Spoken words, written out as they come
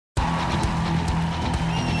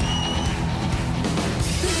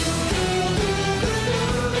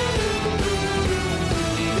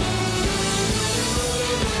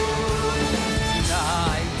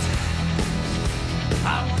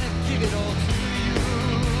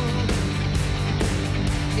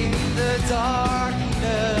the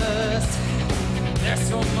darkness. There's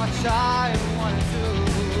so much I want to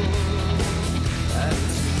do. And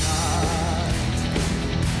tonight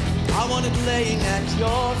I want it laying at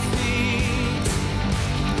your feet.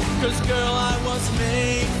 'Cause girl, I was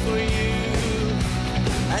made for you,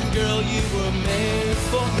 and girl, you were made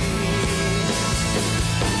for me.